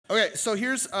Okay, so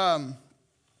here's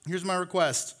my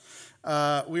request.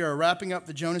 We are wrapping up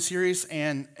the Jonah series,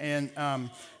 and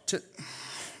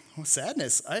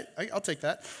sadness. I'll take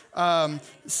that. I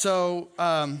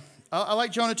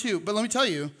like Jonah too, but let me tell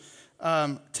you,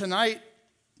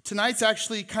 tonight's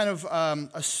actually kind of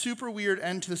a super weird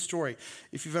end to the story.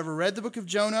 If you've ever read the book of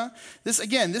Jonah, this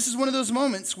is one of those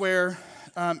moments where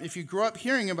if you grow up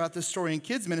hearing about this story in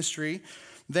kids ministry,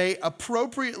 they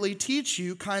appropriately teach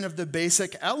you kind of the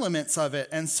basic elements of it.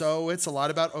 And so it's a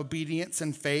lot about obedience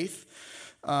and faith,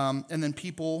 and then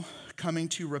people coming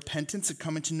to repentance and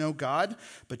coming to know God.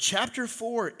 But chapter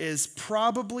 4 is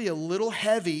probably a little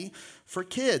heavy for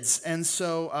kids. And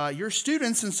so you're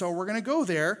students, and so we're going to go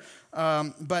there.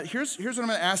 But here's what I'm going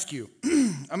to ask you.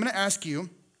 I'm going to ask you,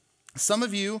 some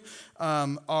of you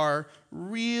are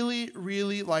really,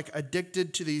 really like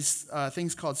addicted to these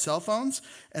things called cell phones.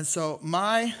 And so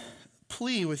my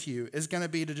plea with you is going to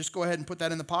be to just go ahead and put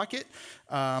that in the pocket.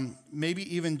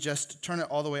 Maybe even just turn it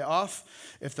all the way off.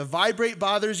 If the vibrate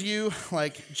bothers you,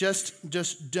 like just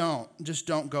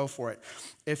don't go for it.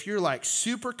 If you're like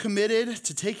super committed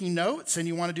to taking notes and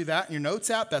you want to do that in your notes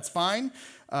app, that's fine.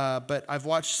 But I've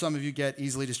watched some of you get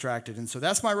easily distracted. And so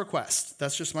that's my request.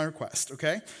 That's just my request,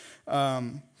 okay?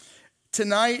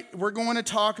 Tonight, we're going to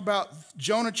talk about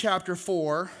Jonah chapter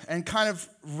 4 and kind of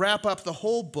wrap up the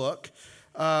whole book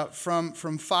from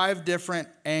 5 different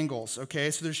angles,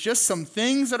 okay? So there's just some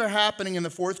things that are happening in the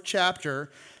 4th chapter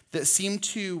that seem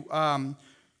to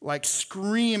like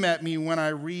scream at me when I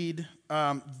read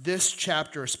this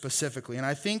chapter specifically. And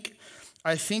I think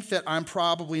that I'm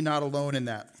probably not alone in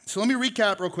that. So let me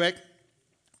recap real quick.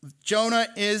 Jonah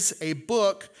is a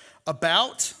book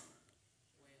about,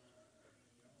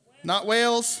 not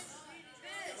whales,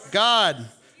 God.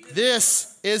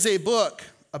 This is a book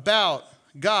about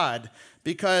God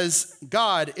because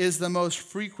God is the most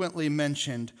frequently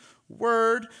mentioned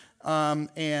word,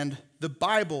 and the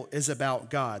Bible is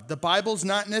about God. The Bible's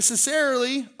not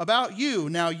necessarily about you.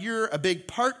 Now, you're a big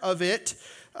part of it.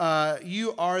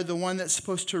 You are the one that's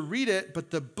supposed to read it,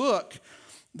 but the book,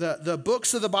 the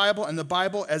books of the Bible and the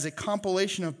Bible as a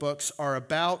compilation of books are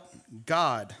about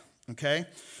God, okay?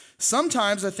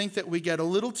 Sometimes I think that we get a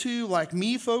little too like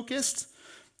me-focused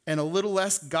and a little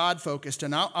less God-focused,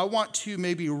 and I want to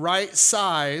maybe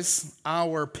right-size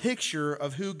our picture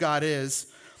of who God is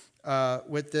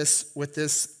with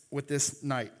this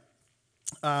night.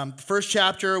 The first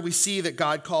chapter, we see that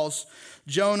God calls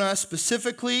Jonah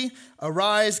specifically,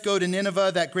 arise, go to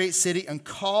Nineveh, that great city, and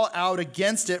call out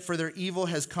against it, for their evil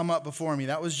has come up before me.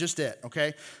 That was just it,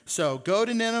 okay? So go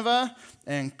to Nineveh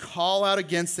and call out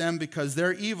against them because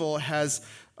their evil has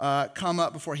come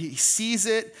up before. He sees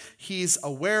it, he's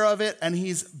aware of it, and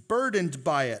he's burdened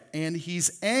by it, and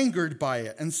he's angered by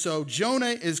it. And so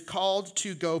Jonah is called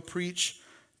to go preach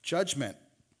judgment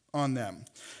on them.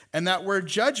 And that word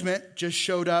judgment just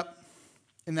showed up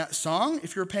in that song.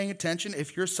 If you're paying attention,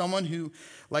 if you're someone who,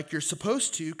 like you're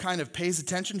supposed to, kind of pays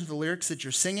attention to the lyrics that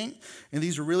you're singing, and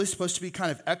these are really supposed to be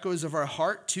kind of echoes of our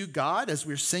heart to God as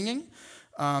we're singing,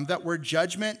 that word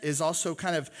judgment is also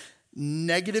kind of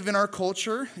negative in our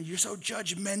culture. You're so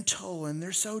judgmental, and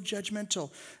they're so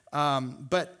judgmental.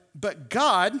 But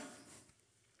God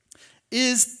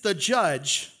is the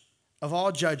judge of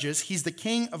all judges. He's the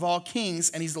King of all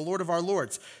kings, and he's the Lord of our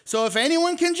lords. So if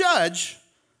anyone can judge,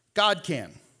 God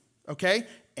can, okay?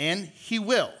 And he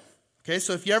will, okay?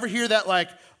 So if you ever hear that, like,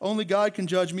 only God can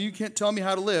judge me, you can't tell me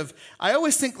how to live, I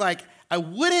always think, like, I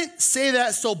wouldn't say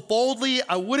that so boldly.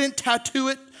 I wouldn't tattoo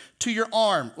it to your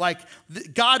arm. Like,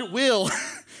 God will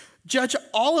judge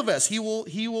all of us. He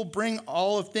will bring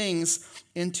all of things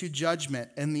into judgment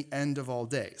in the end of all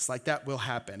days. Like, that will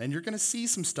happen. And you're going to see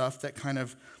some stuff that kind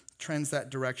of trends that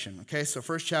direction, okay? So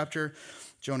first chapter,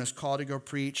 Jonah's called to go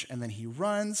preach, and then he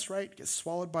runs, right? Gets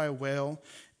swallowed by a whale,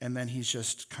 and then he's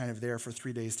just kind of there for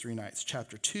 3 days, 3 nights.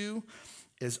 Chapter 2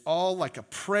 is all like a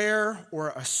prayer or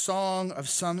a song of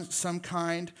some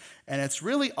kind, and it's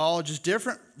really all just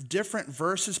different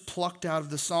verses plucked out of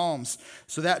the Psalms.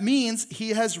 So that means he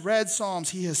has read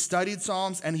Psalms, he has studied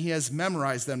Psalms, and he has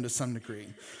memorized them to some degree.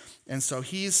 And so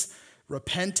he's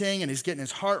repenting, and he's getting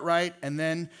his heart right, and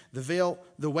then the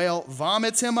whale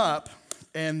vomits him up,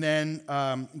 and then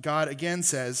God again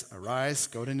says, arise,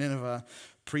 go to Nineveh,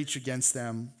 preach against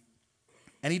them.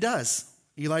 And he does.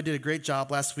 Eli did a great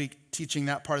job last week teaching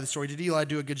that part of the story. Did Eli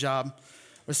do a good job?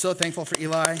 We're so thankful for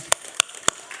Eli.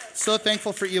 So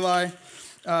thankful for Eli.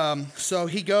 So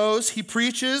he goes, he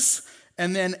preaches,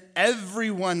 and then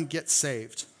everyone gets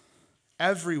saved.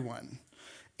 Everyone.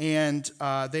 And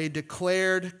they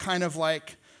declared kind of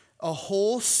like a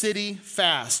whole city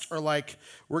fast, or like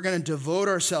we're going to devote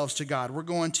ourselves to God. We're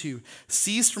going to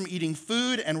cease from eating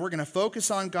food and we're going to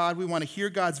focus on God. We want to hear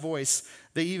God's voice.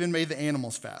 They even made the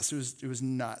animals fast. It was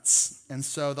nuts. And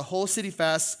so the whole city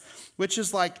fast, which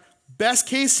is like best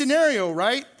case scenario,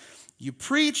 right? You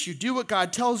preach, you do what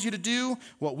God tells you to do.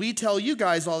 What we tell you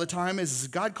guys all the time is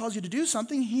God calls you to do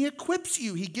something, he equips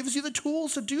you. He gives you the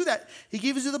tools to do that. He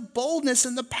gives you the boldness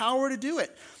and the power to do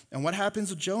it. And what happens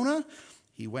with Jonah?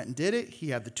 He went and did it. He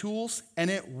had the tools,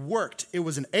 and it worked. It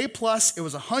was an A+. It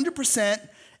was 100%,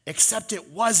 except it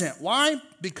wasn't. Why?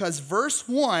 Because verse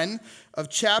 1 of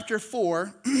chapter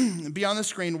 4, be on the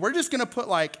screen. We're just going to put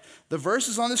like the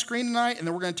verses on the screen tonight, and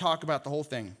then we're going to talk about the whole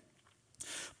thing.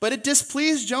 But it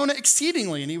displeased Jonah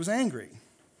exceedingly, and he was angry.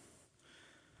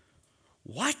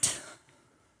 What?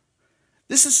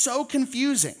 This is so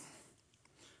confusing.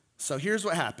 So here's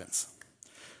what happens.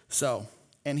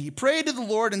 And he prayed to the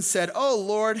Lord and said, "Oh,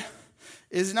 Lord,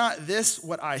 is not this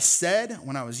what I said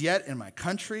when I was yet in my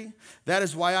country? That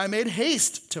is why I made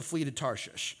haste to flee to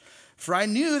Tarshish. For I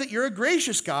knew that you're a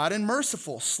gracious God and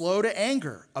merciful, slow to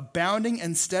anger, abounding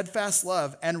in steadfast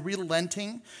love, and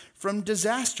relenting from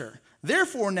disaster.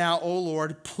 Therefore now, O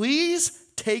Lord, please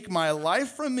take my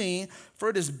life from me, for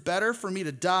it is better for me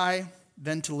to die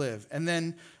than to live." And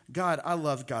then God, I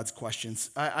love God's questions.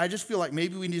 I just feel like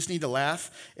maybe we just need to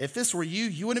laugh. If this were you,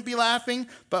 you wouldn't be laughing.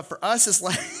 But for us, it's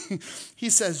like, he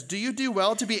says, do you do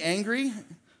well to be angry?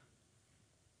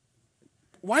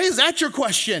 Why is that your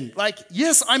question? Like,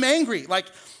 yes, I'm angry. Like,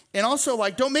 and also,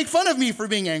 like, don't make fun of me for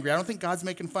being angry. I don't think God's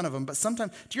making fun of them. But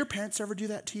sometimes, do your parents ever do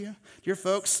that to you? Do your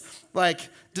folks? Like,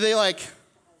 do they like,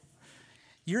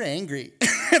 you're angry.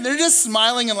 And they're just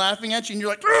smiling and laughing at you. And you're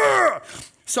like, "Ugh!"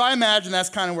 So I imagine that's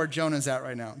kind of where Jonah's at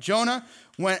right now. Jonah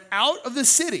went out of the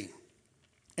city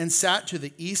and sat to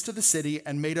the east of the city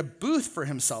and made a booth for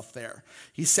himself there.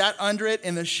 He sat under it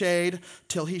in the shade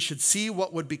till he should see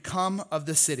what would become of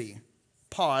the city.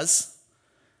 Pause.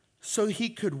 So he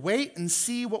could wait and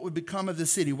see what would become of the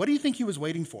city. What do you think he was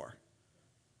waiting for?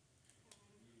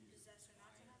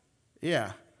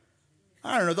 Yeah.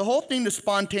 I don't know. The whole thing to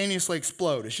spontaneously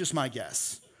explode. It's just my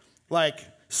guess. Like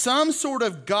some sort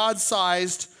of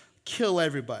God-sized kill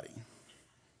everybody.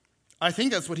 I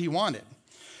think that's what he wanted.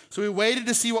 So he waited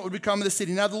to see what would become of the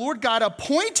city. Now the Lord God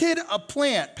appointed a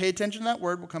plant. Pay attention to that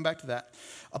word. We'll come back to that.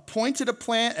 Appointed a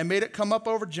plant and made it come up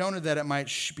over Jonah that it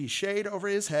might be shade over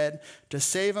his head to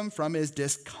save him from his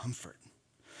discomfort.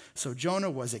 So Jonah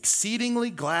was exceedingly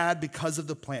glad because of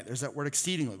the plant. There's that word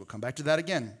exceedingly. We'll come back to that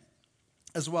again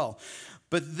as well.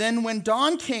 But then when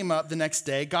dawn came up the next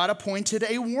day, God appointed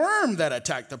a worm that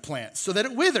attacked the plant so that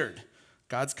it withered.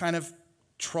 God's kind of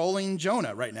trolling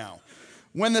Jonah right now.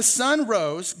 When the sun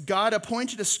rose, God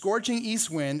appointed a scorching east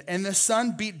wind, and the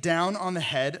sun beat down on the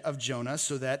head of Jonah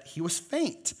so that he was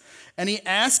faint. And he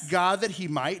asked God that he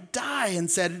might die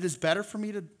and said, "It is better for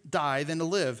me to die than to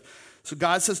live." So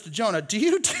God says to Jonah, "Do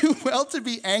you do well to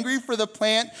be angry for the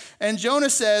plant?" And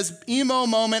Jonah says, emo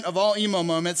moment of all emo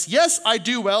moments, "Yes, I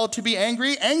do well to be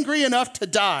angry enough to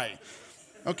die."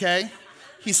 Okay?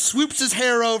 He swoops his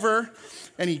hair over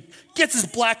and he gets his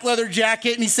black leather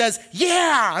jacket and he says,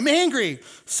 "Yeah, I'm angry."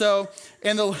 So,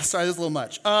 sorry, this is a little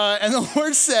much. And the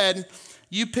Lord said,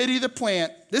 "You pity the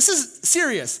plant." This is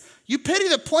serious. "You pity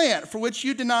the plant for which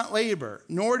you did not labor,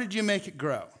 nor did you make it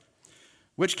grow,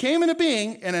 which came into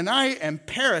being in a night and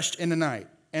perished in a night.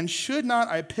 And should not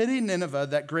I pity Nineveh,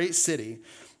 that great city,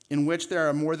 in which there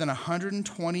are more than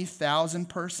 120,000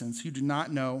 persons who do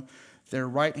not know their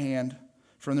right hand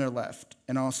from their left,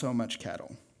 and also much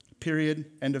cattle." Period.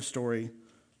 End of story.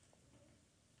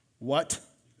 What?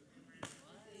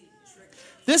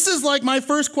 This is like my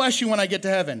first question when I get to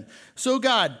heaven. So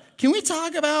God, can we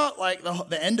talk about like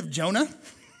the end of Jonah?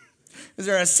 Is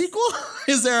there a sequel?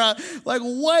 Is there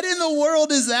what in the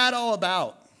world is that all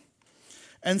about?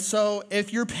 And so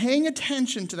if you're paying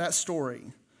attention to that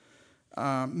story,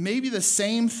 maybe the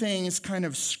same thing is kind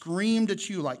of screamed at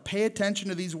you, like pay attention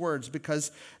to these words because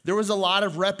there was a lot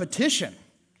of repetition.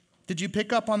 Did you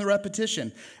pick up on the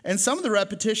repetition? And some of the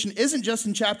repetition isn't just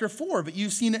in chapter 4, but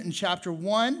you've seen it in chapter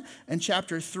 1 and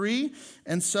chapter 3.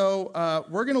 And so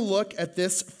we're going to look at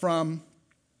this from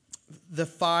the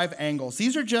 5 angles.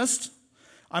 These are just,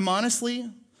 I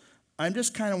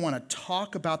just kind of want to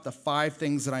talk about the 5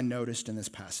 things that I noticed in this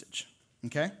passage.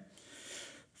 Okay?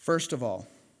 First of all,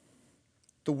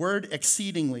 the word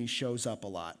exceedingly shows up a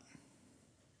lot.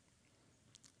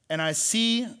 And I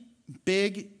see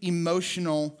big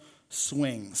emotional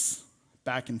swings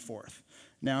back and forth.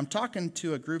 Now, I'm talking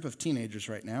to a group of teenagers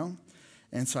right now,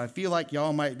 and so I feel like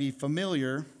y'all might be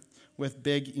familiar with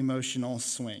big emotional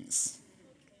swings.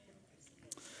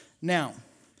 Now,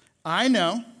 I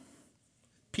know,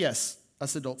 P.S.,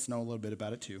 us adults know a little bit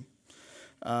about it too.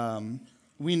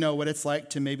 We know what it's like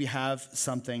to maybe have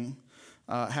something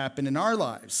happen in our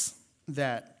lives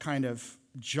that kind of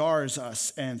jars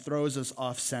us and throws us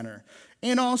off center.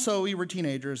 And also, we were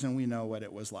teenagers and we know what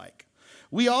it was like.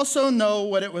 We also know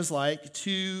what it was like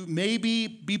to maybe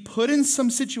be put in some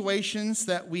situations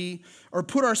or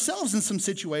put ourselves in some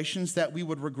situations that we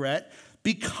would regret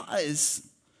because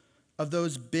of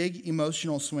those big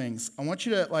emotional swings. I want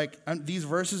you to, these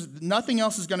verses, nothing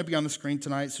else is going to be on the screen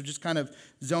tonight, so just kind of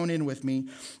zone in with me.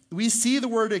 We see the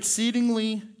word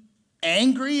exceedingly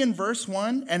angry in verse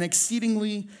 1 and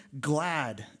exceedingly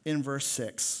glad in verse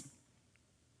 6.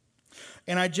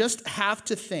 And I just have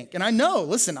to think, and I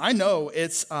know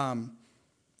it's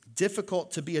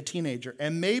difficult to be a teenager,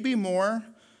 and maybe more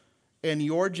in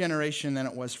your generation than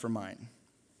it was for mine,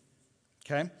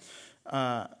 okay?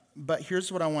 But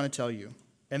here's what I want to tell you,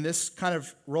 and this kind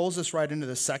of rolls us right into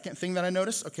the second thing that I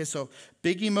noticed. Okay, so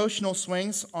big emotional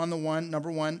swings on the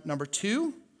number one. Number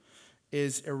two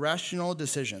is irrational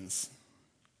decisions.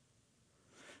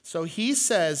 So he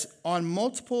says on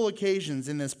multiple occasions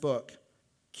in this book,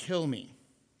 kill me.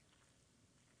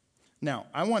 Now,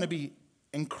 I want to be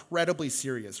incredibly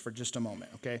serious for just a moment,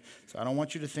 okay? So I don't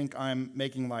want you to think I'm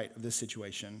making light of this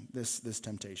situation, this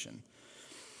temptation.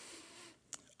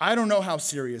 I don't know how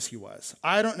serious he was.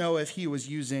 I don't know if he was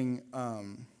using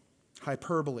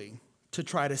hyperbole to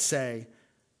try to say,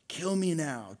 kill me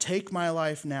now, take my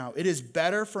life now. It is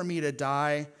better for me to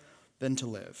die than to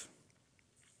live.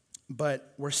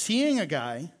 But we're seeing a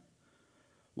guy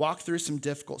walk through some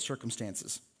difficult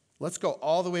circumstances. Let's go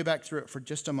all the way back through it for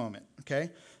just a moment,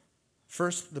 okay?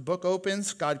 First, the book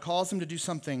opens. God calls him to do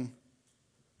something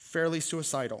fairly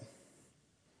suicidal.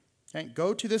 Okay?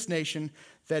 Go to this nation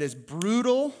that is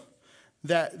brutal,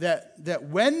 that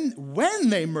when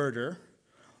they murder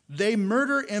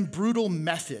in brutal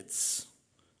methods.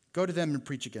 Go to them and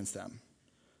preach against them.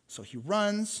 So he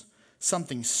runs.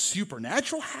 Something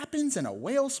supernatural happens and a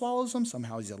whale swallows him.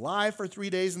 Somehow he's alive for 3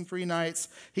 days and 3 nights.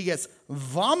 He gets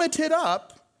vomited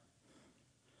up.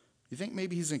 You think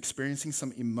maybe he's experiencing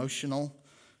some emotional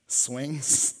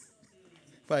swings?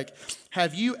 Like,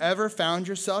 have you ever found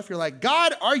yourself, you're like,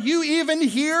 God, are you even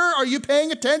here? Are you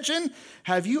paying attention?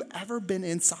 Have you ever been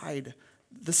inside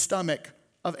the stomach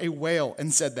of a whale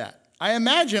and said that? I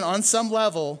imagine on some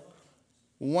level,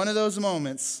 one of those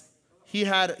moments, he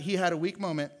had a weak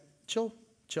moment. Chill.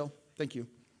 Thank you.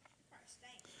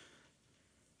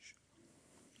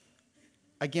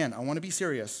 Again, I want to be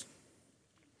serious.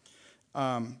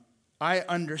 I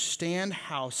understand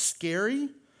how scary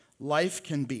life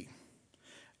can be.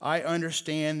 I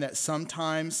understand that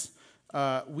sometimes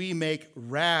we make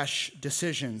rash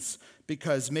decisions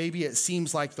because maybe it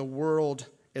seems like the world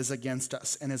is against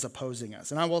us and is opposing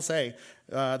us. And I will say,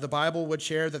 the Bible would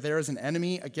share that there is an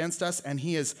enemy against us, and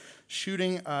he is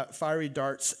shooting fiery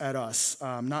darts at us.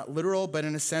 Not literal, but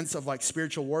in a sense of like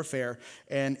spiritual warfare.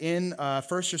 And in 1st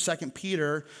or 2nd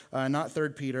Peter, not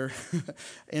 3rd Peter,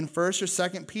 in 1st or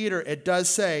 2nd Peter, it does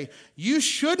say, you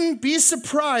shouldn't be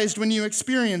surprised when you're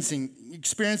experiencing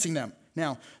them.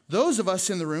 Now, those of us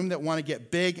in the room that want to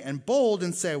get big and bold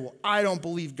and say, well, I don't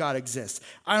believe God exists.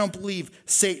 I don't believe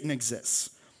Satan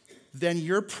exists. Then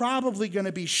you're probably going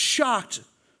to be shocked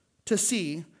to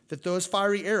see that those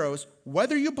fiery arrows,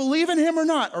 whether you believe in him or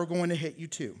not, are going to hit you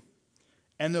too.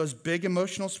 And those big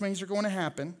emotional swings are going to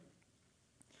happen.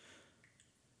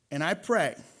 And I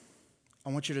pray, I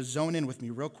want you to zone in with me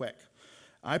real quick.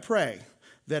 I pray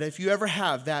that if you ever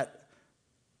have that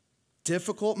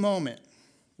difficult moment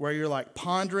where you're like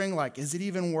pondering, like, is it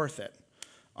even worth it?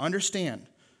 Understand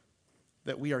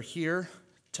that we are here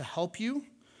to help you.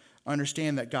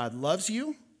 Understand that God loves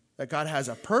you, that God has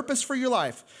a purpose for your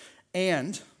life.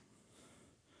 And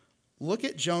look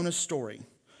at Jonah's story.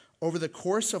 Over the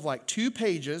course of like 2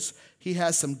 pages, he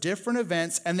has some different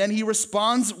events, and then he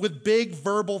responds with big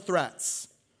verbal threats.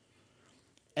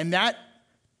 And that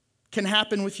can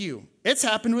happen with you. It's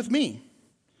happened with me.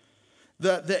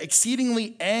 The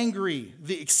exceedingly angry,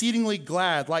 the exceedingly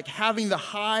glad, like having the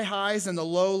high highs and the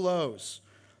low lows,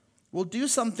 will do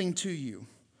something to you.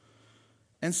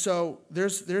 And so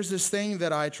there's this thing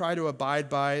that I try to abide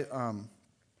by.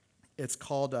 It's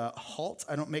called HALT.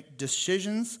 I don't make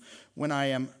decisions when I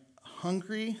am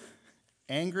hungry,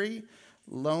 angry,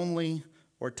 lonely,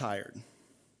 or tired.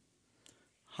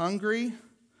 Hungry,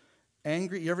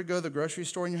 angry. You ever go to the grocery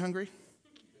store and you're hungry?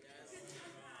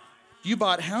 You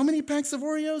bought how many packs of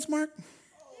Oreos, Mark?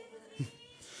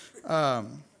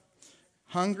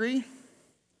 Hungry,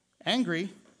 angry,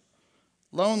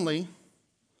 lonely,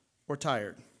 or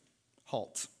tired.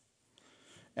 HALT.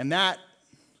 And that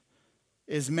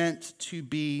is meant to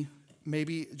be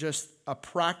maybe just a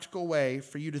practical way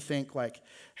for you to think like,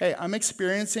 hey, I'm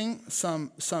experiencing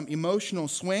some emotional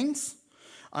swings.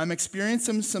 I'm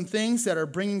experiencing some things that are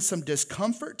bringing some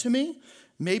discomfort to me.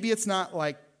 Maybe it's not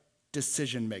like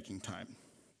decision-making time.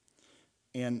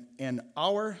 And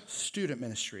our student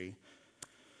ministry,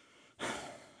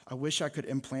 I wish I could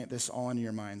implant this all into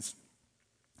your minds,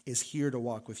 is here to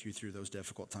walk with you through those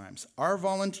difficult times. Our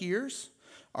volunteers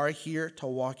are here to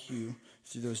walk you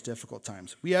through those difficult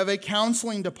times. We have a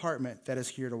counseling department that is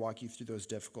here to walk you through those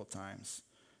difficult times.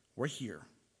 We're here.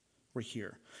 We're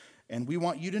here. And we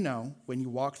want you to know when you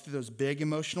walk through those big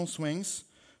emotional swings,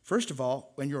 first of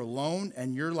all, when you're alone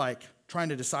and you're like trying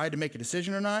to decide to make a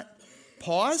decision or not,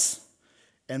 pause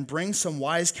and bring some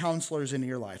wise counselors into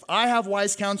your life. I have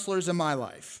wise counselors in my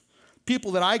life.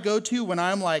 People that I go to when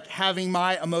I'm like having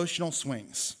my emotional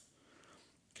swings.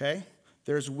 Okay?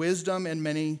 There's wisdom in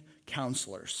many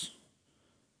counselors.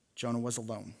 Jonah was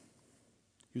alone.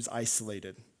 He was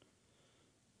isolated.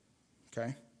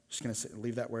 Okay? Just going to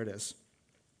leave that where it is.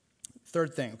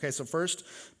 Third thing. Okay, so first,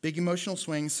 big emotional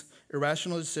swings,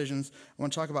 irrational decisions. I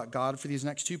want to talk about God for these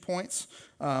next 2 points.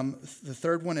 The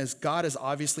third one is God is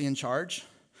obviously in charge.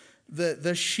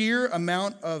 The sheer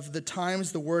amount of the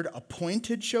times the word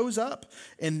appointed shows up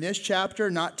in this chapter,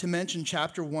 not to mention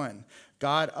chapter 1.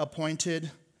 God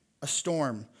appointed a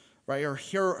storm, right? Or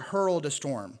hurled a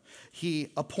storm.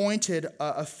 He appointed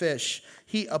a fish.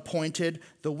 He appointed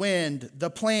the wind, the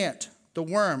plant, the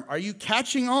worm. Are you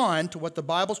catching on to what the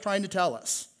Bible's trying to tell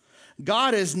us?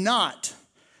 God is not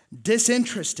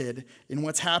disinterested in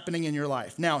what's happening in your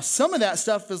life. Now, some of that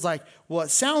stuff is like, well, it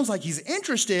sounds like he's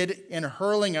interested in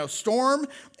hurling a storm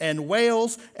and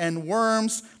whales and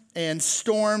worms and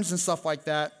storms and stuff like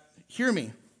that. Hear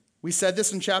me. We said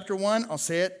this in chapter 1. I'll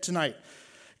say it tonight.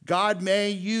 God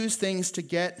may use things to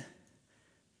get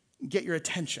your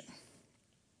attention.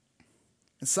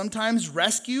 And sometimes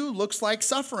rescue looks like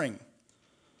suffering.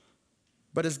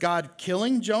 But is God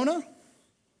killing Jonah?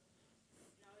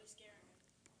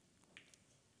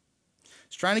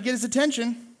 He's trying to get his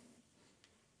attention.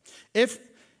 If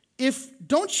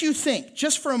don't you think,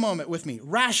 just for a moment with me,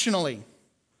 rationally,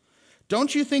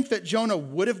 don't you think that Jonah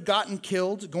would have gotten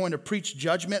killed going to preach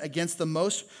judgment against the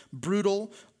most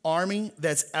brutal army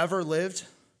that's ever lived?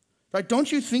 Right?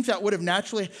 Don't you think that would have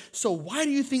naturally? So why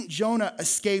do you think Jonah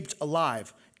escaped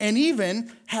alive and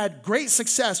even had great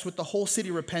success with the whole city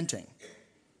repenting?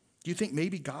 Do you think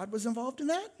maybe God was involved in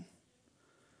that?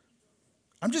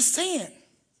 I'm just saying.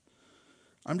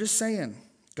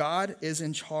 God is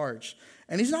in charge.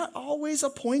 And he's not always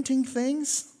appointing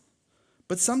things,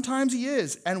 but sometimes he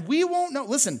is. And we won't know.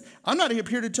 Listen, I'm not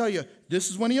here to tell you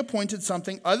this is when he appointed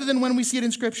something other than when we see it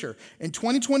in Scripture. In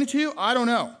 2022, I don't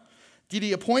know. Did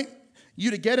he appoint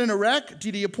you to get in a wreck?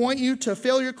 Did he appoint you to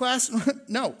fail your class?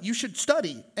 No, you should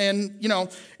study. And,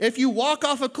 if you walk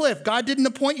off a cliff, God didn't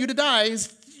appoint you to die. You're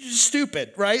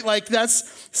stupid, right? Like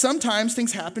sometimes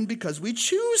things happen because we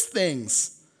choose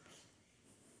things.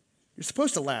 You're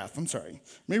supposed to laugh. I'm sorry.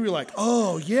 Maybe you're like,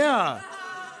 oh, yeah,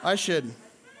 I should.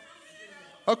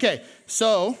 Okay,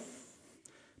 so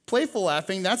playful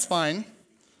laughing, that's fine.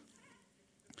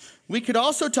 We could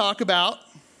also talk about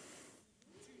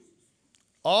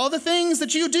all the things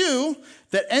that you do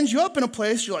that ends you up in a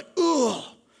place you're like, ugh,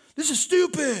 this is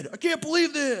stupid. I can't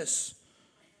believe this.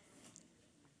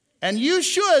 And you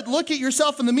should look at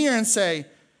yourself in the mirror and say,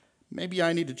 maybe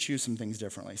I need to choose some things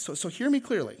differently. So hear me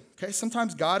clearly, okay?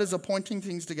 Sometimes God is appointing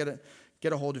things to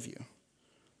get a hold of you.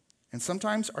 And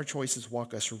sometimes our choices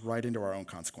walk us right into our own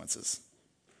consequences.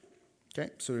 Okay,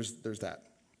 so there's that.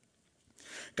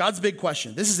 God's big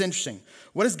question. This is interesting.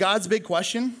 What is God's big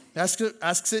question?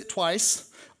 Asks it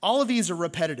twice. All of these are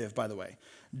repetitive, by the way.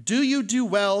 Do you do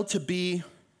well to be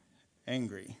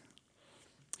angry?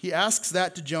 He asks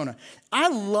that to Jonah. I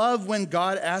love when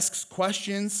God asks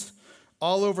questions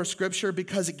all over Scripture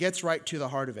because it gets right to the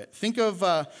heart of it. Think of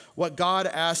what God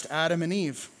asked Adam and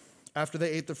Eve after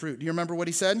they ate the fruit. Do you remember what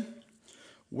he said?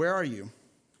 Where are you?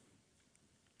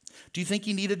 Do you think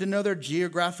he needed to know their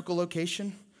geographical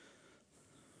location?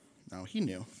 No, he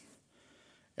knew.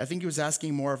 I think he was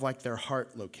asking more of like their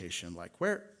heart location. Like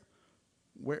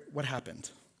what happened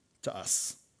to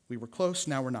us? We were close,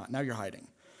 now we're not. Now you're hiding.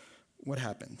 What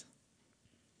happened?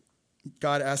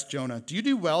 God asked Jonah, do you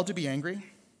do well to be angry?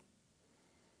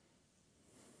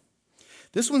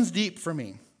 This one's deep for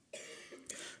me.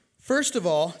 First of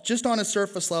all, just on a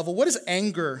surface level, what does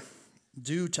anger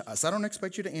do to us? I don't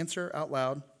expect you to answer out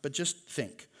loud, but just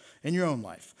think in your own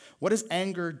life. What does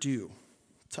anger do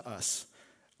to us?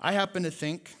 I happen to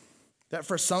think that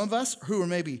for some of us who are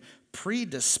maybe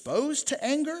predisposed to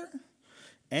anger.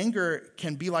 Anger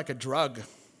can be like a drug.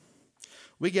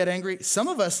 We get angry. Some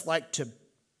of us like to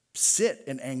sit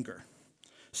in anger.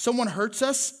 Someone hurts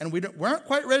us and we aren't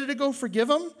quite ready to go forgive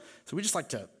them, so we just like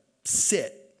to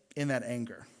sit in that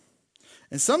anger.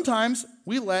 And sometimes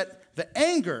we let the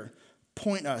anger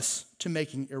point us to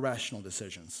making irrational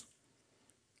decisions.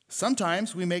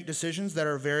 Sometimes we make decisions that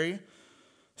are very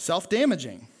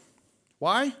self-damaging.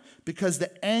 Why? Because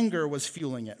the anger was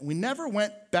fueling it. We never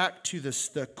went back to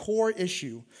the core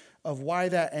issue of why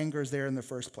that anger is there in the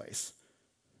first place.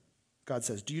 God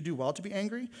says, do you do well to be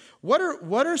angry? What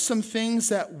are some things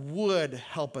that would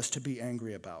help us to be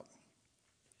angry about?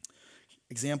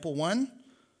 Example 1,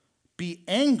 be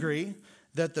angry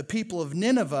that the people of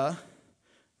Nineveh,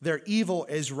 their evil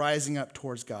is rising up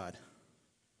towards God.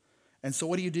 And so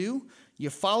what do? You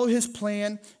follow his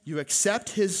plan, you accept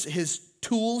his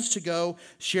tools to go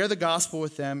share the gospel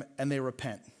with them, and they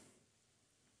repent.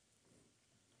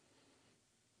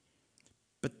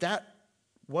 But that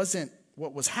wasn't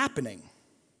what was happening,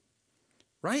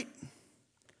 right?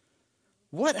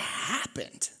 What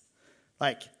happened?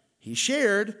 Like, he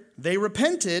shared, they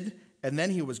repented, and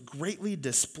then he was greatly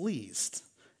displeased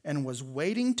and was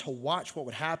waiting to watch what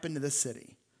would happen to the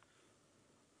city.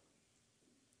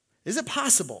 Is it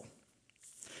possible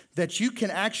that you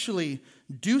can actually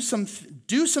do some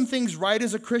things right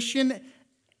as a Christian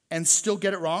and still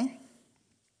get it wrong?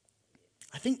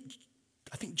 I think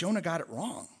Jonah got it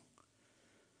wrong.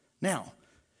 Now,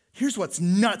 here's what's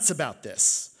nuts about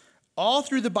this. All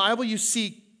through the Bible, you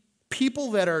see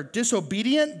people that are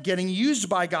disobedient getting used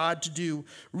by God to do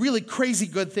really crazy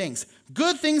good things.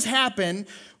 Good things happen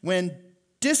when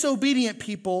disobedient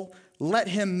people let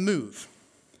him move.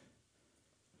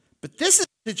 But this is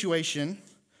a situation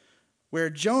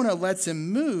where Jonah lets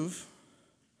him move,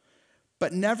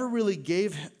 but never really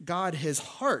gave God his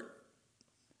heart.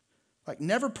 Like,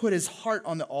 never put his heart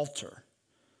on the altar.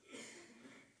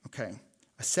 Okay,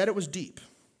 I said it was deep.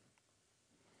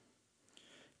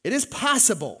 It is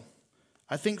possible,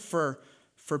 I think, for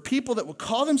people that would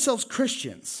call themselves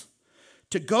Christians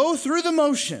to go through the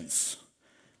motions.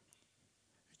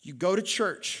 You go to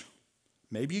church.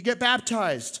 Maybe you get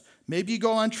baptized. Maybe you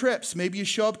go on trips. Maybe you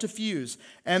show up to Fuse.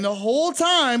 And the whole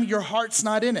time, your heart's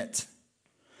not in it.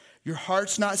 Your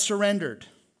heart's not surrendered.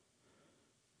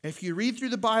 If you read through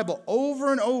the Bible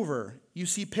over and over, you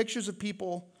see pictures of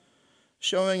people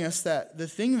showing us that the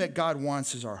thing that God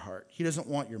wants is our heart. He doesn't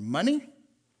want your money.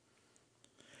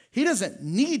 He doesn't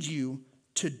need you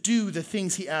to do the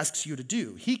things he asks you to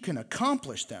do. He can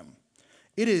accomplish them.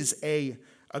 It is a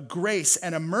grace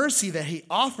and a mercy that he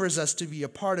offers us to be a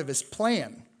part of his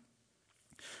plan.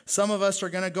 Some of us are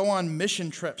going to go on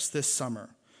mission trips this summer,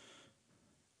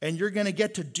 and you're going to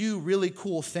get to do really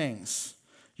cool things.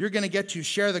 You're going to get to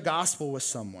share the gospel with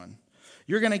someone.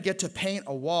 You're going to get to paint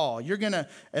a wall.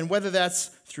 And whether that's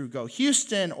through Go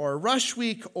Houston or Rush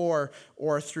Week or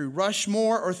through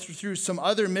Rushmore or through some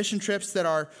other mission trips that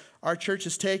our church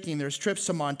is taking. There's trips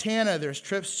to Montana. There's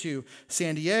trips to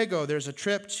San Diego. There's a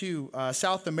trip to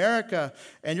South America.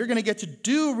 And you're going to get to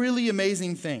do really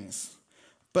amazing things.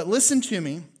 But listen to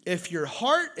me. If your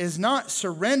heart is not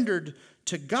surrendered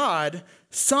to God,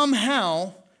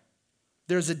 somehow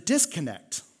there's a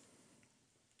disconnect.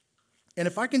 And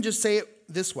if I can just say it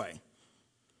this way,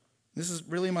 this is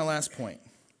really my last point,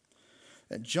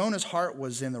 that Jonah's heart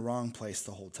was in the wrong place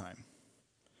the whole time.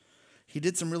 He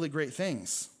did some really great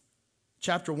things.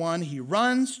 Chapter 1, he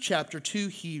runs. Chapter 2,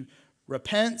 he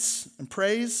repents and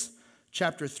prays.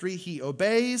 Chapter 3, he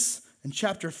obeys. And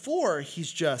chapter 4,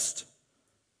 he's just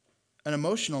an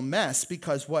emotional mess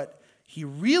because what he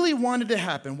really wanted to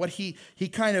happen, what he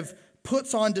kind of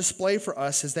puts on display for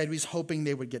us is that he's hoping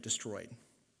they would get destroyed.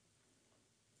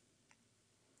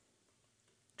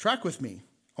 Track with me.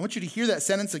 I want you to hear that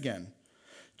sentence again.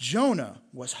 Jonah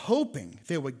was hoping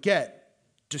they would get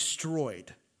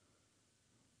destroyed.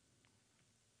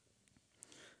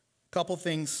 A couple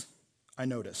things I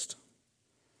noticed.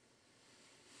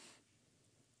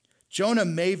 Jonah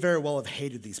may very well have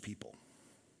hated these people.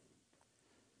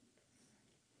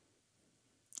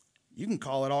 You can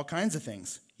call it all kinds of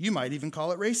things. You might even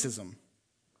call it racism.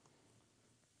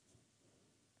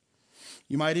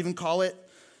 You might even call it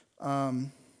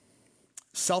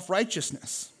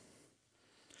self-righteousness.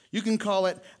 You can call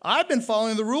it, I've been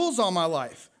following the rules all my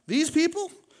life. These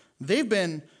people, they've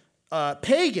been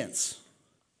pagans.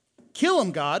 Kill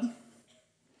them, God.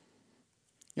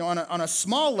 You know, on a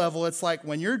small level, it's like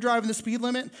when you're driving the speed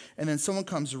limit and then someone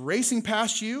comes racing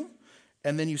past you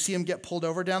and then you see them get pulled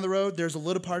over down the road, there's a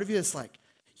little part of you that's like,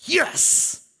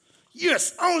 yes,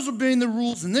 I was obeying the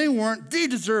rules and they weren't. They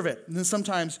deserve it. And then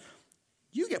sometimes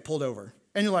you get pulled over.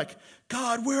 And you're like,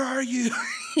 God, where are you?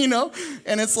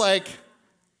 And it's like,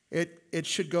 it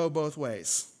should go both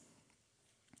ways.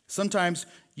 Sometimes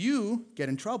you get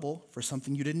in trouble for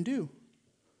something you didn't do.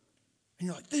 And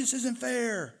you're like, this isn't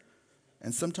fair.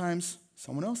 And sometimes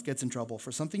someone else gets in trouble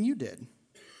for something you did.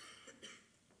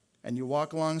 And you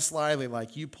walk along slyly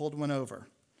like you pulled one over.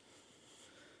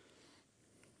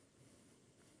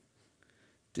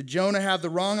 Did Jonah have the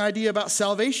wrong idea about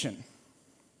salvation?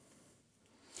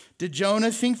 Did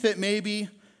Jonah think that maybe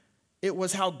it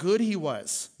was how good he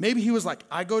was? Maybe he was like,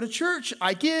 I go to church,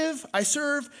 I give, I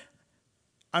serve,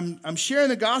 I'm sharing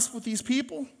the gospel with these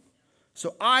people,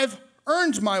 so I've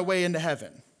earned my way into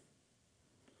heaven.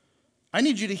 I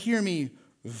need you to hear me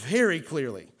very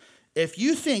clearly. If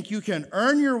you think you can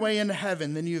earn your way into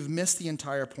heaven, then you've missed the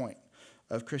entire point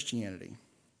of Christianity.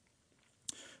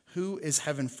 Who is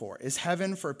heaven for? Is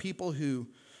heaven for people who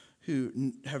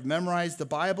have memorized the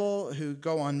Bible, who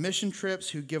go on mission trips,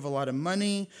 who give a lot of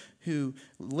money, who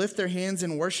lift their hands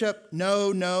in worship?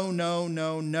 No, no, no,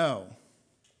 no, no.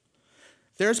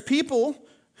 There's people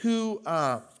who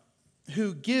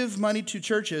give money to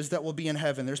churches that will be in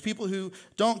heaven. There's people who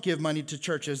don't give money to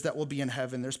churches that will be in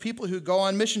heaven. There's people who go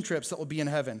on mission trips that will be in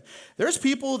heaven. There's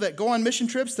people that go on mission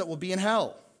trips that will be in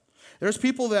hell. There's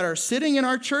people that are sitting in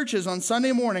our churches on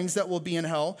Sunday mornings that will be in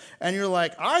hell, and you're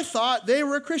like, I thought they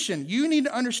were a Christian. You need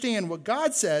to understand what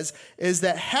God says is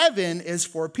that heaven is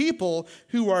for people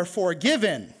who are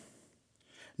forgiven,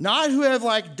 not who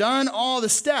have done all the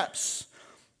steps.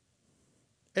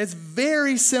 It's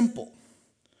very simple.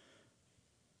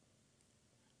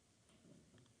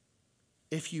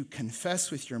 If you confess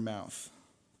with your mouth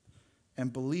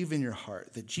and believe in your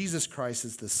heart that Jesus Christ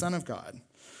is the Son of God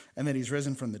and that he's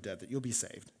risen from the dead, that you'll be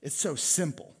saved. It's so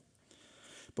simple.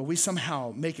 But we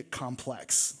somehow make it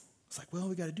complex. It's like, well,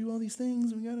 we got to do all these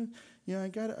things. We got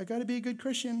to, I got to be a good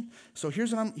Christian. So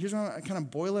here's what I kind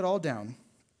of boil it all down.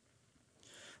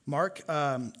 Mark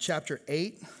chapter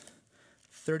 8,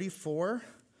 34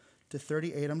 to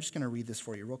 38. I'm just going to read this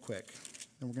for you real quick,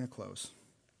 then we're going to close.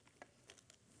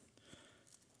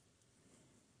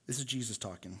 This is Jesus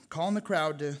talking. Calling the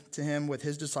crowd to him with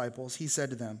his disciples, he said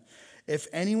to them, if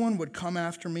anyone would come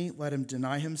after me, let him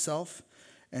deny himself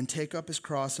and take up his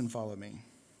cross and follow me.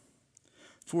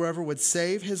 For whoever would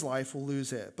save his life will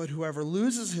lose it, but whoever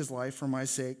loses his life for my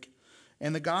sake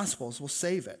and the gospel's will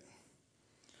save it.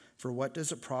 For what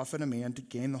does it profit a man to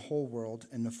gain the whole world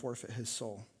and to forfeit his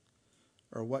soul?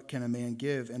 Or what can a man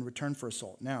give in return for a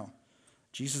soul? Now,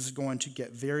 Jesus is going to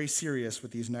get very serious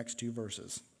with these next two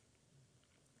verses.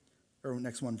 Or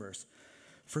next one verse.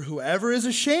 For whoever is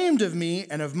ashamed of me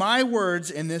and of my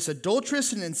words in this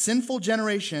adulterous and sinful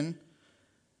generation,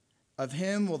 of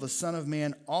him will the Son of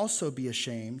Man also be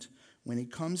ashamed when he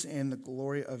comes in the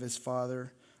glory of his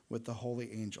Father with the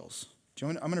holy angels.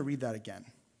 I'm going to read that again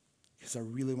because I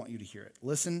really want you to hear it.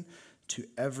 Listen to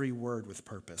every word with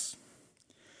purpose.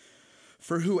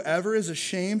 For whoever is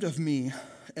ashamed of me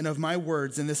and of my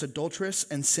words in this adulterous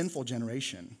and sinful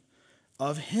generation,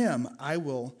 of him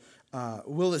will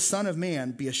the Son of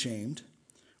Man be ashamed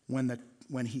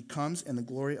when he comes in the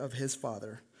glory of his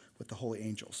Father with the holy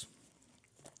angels?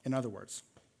 In other words,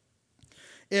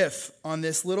 if on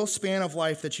this little span of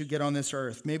life that you get on this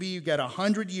earth, maybe you get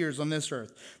 100 years on this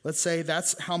earth, let's say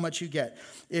that's how much you get.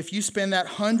 If you spend that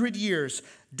 100 years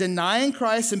denying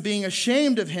Christ and being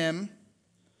ashamed of him,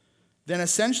 then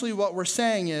essentially what we're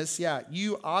saying is,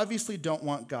 you obviously don't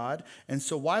want God, and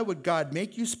so why would God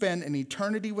make you spend an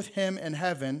eternity with him in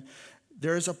heaven?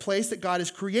 There is a place that God has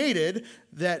created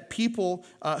that people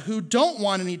who don't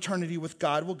want an eternity with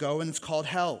God will go, and it's called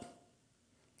hell.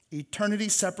 Eternity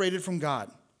separated from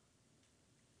God.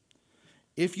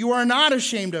 If you are not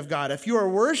ashamed of God, if you are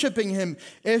worshiping him,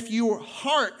 if your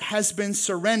heart has been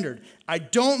surrendered, I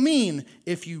don't mean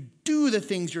if you do the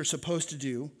things you're supposed to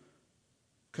do,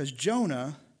 because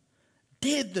Jonah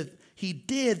did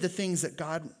the things that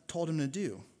God told him to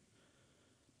do.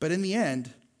 But in the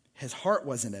end, his heart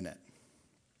wasn't in it.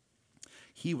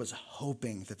 He was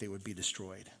hoping that they would be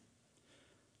destroyed.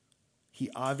 He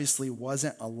obviously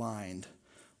wasn't aligned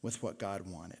with what God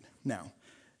wanted. Now,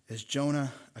 is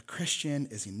Jonah a Christian?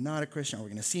 Is he not a Christian? Are we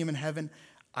going to see him in heaven?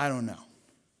 I don't know.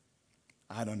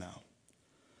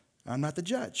 I'm not the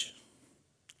judge.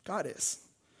 God is.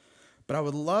 But I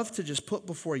would love to just put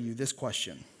before you this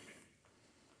question.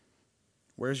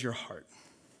 Where's your heart?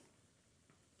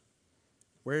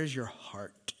 Where is your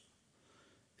heart?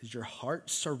 Is your heart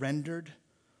surrendered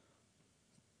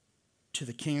to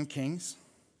the King of Kings?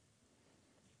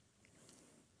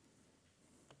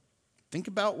 Think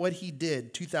about what he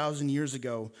did 2,000 years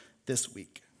ago this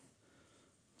week.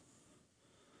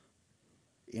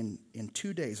 in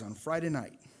 2 days, on Friday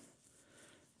night,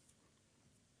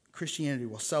 Christianity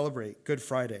will celebrate Good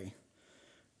Friday,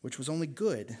 which was only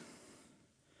good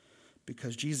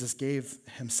because Jesus gave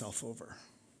himself over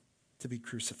to be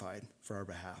crucified for our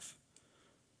behalf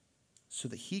so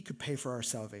that he could pay for our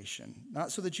salvation.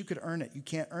 Not so that you could earn it. You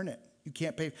can't earn it. You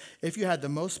can't pay. If you had the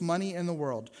most money in the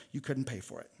world, you couldn't pay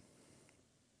for it.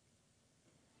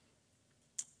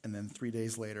 And then 3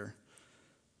 days later,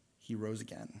 he rose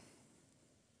again.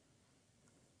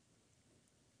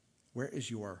 Where is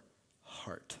your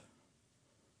heart?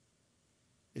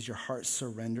 Is your heart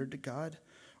surrendered to God,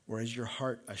 or is your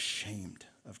heart ashamed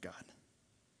of God?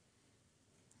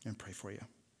 I'm going to pray for you.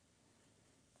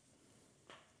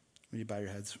 Will you bow your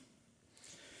heads?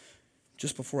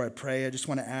 Just before I pray, I just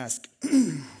want to ask,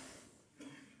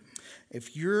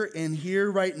 if you're in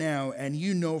here right now and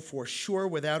you know for sure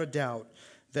without a doubt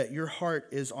that your heart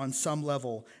is on some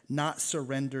level not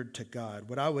surrendered to God,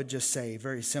 what I would just say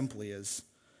very simply is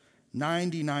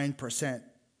 99%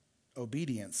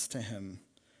 obedience to him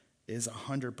is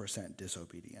 100%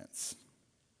 disobedience.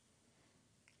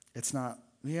 It's not,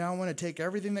 I want to take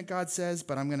everything that God says,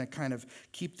 but I'm going to kind of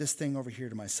keep this thing over here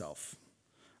to myself.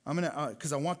 I'm going to,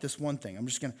 because I want this one thing.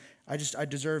 I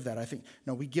deserve that. I think,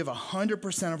 no, we give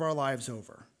 100% of our lives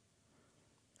over.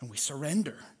 And we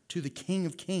surrender to the King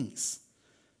of Kings.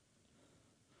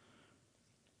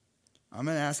 I'm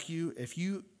going to ask you, if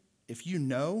you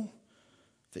know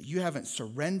that you haven't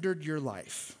surrendered your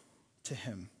life to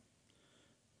him,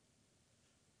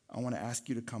 I want to ask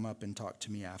you to come up and talk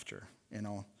to me after, and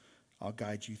I'll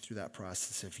guide you through that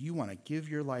process. If you want to give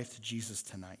your life to Jesus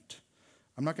tonight,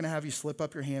 I'm not going to have you slip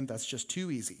up your hand. That's just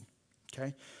too easy,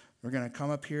 okay? We're going to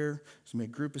come up here. There's going to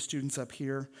be a group of students up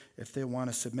here. If they want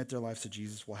to submit their lives to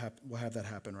Jesus, we'll have that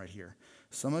happen right here.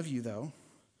 Some of you, though,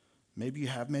 maybe you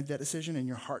have made that decision and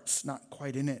your heart's not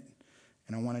quite in it,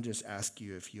 and I want to just ask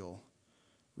you if you'll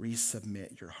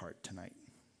resubmit your heart tonight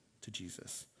to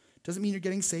Jesus. Doesn't mean you're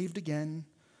getting saved again.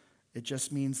 It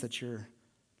just means that you're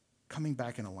coming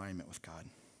back in alignment with God.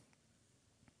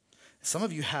 Some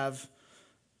of you have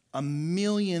a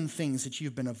million things that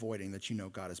you've been avoiding that you know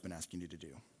God has been asking you to do.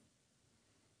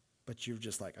 But you're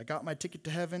just like, I got my ticket to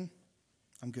heaven.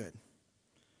 I'm good.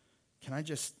 Can I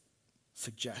just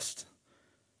suggest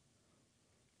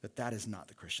that that is not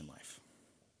the Christian life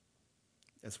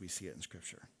as we see it in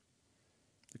Scripture?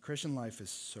 The Christian life is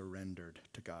surrendered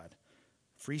to God.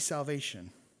 Free salvation.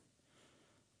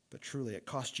 But truly, it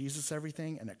costs Jesus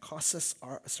everything, and it costs us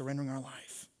surrendering our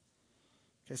life.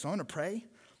 Okay, so I'm going to pray,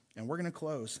 and we're going to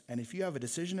close. And if you have a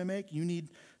decision to make, you need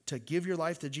to give your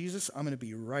life to Jesus, I'm going to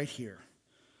be right here,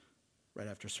 right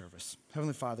after service.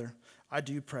 Heavenly Father, I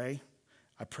do pray.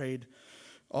 I prayed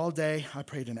all day. I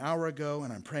prayed an hour ago,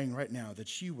 and I'm praying right now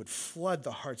that you would flood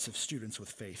the hearts of students with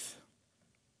faith.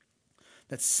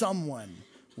 That someone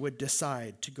would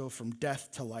decide to go from death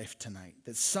to life tonight.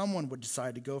 That someone would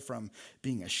decide to go from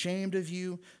being ashamed of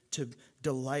you to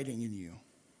delighting in you.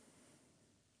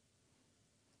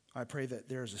 I pray that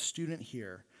there's a student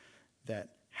here that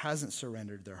hasn't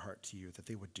surrendered their heart to you, that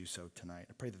they would do so tonight.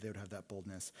 I pray that they would have that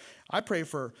boldness. I pray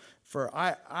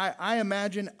I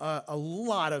imagine a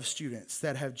lot of students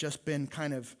that have just been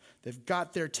they've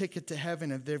got their ticket to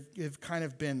heaven, and they've kind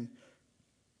of been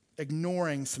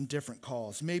ignoring some different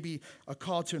calls. Maybe a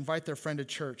call to invite their friend to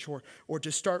church or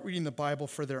to start reading the Bible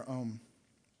for their own.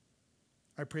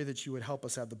 I pray that you would help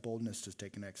us have the boldness to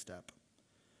take a next step.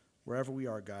 Wherever we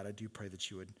are, God, I do pray that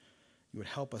you would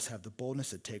help us have the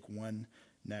boldness to take one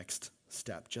next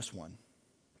step, just one.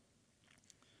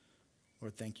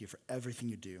 Lord, thank you for everything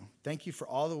you do. Thank you for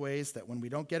all the ways that when we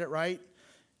don't get it right,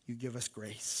 you give us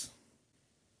grace.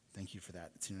 Thank you for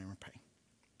that. It's in your name we pray.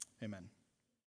 Amen.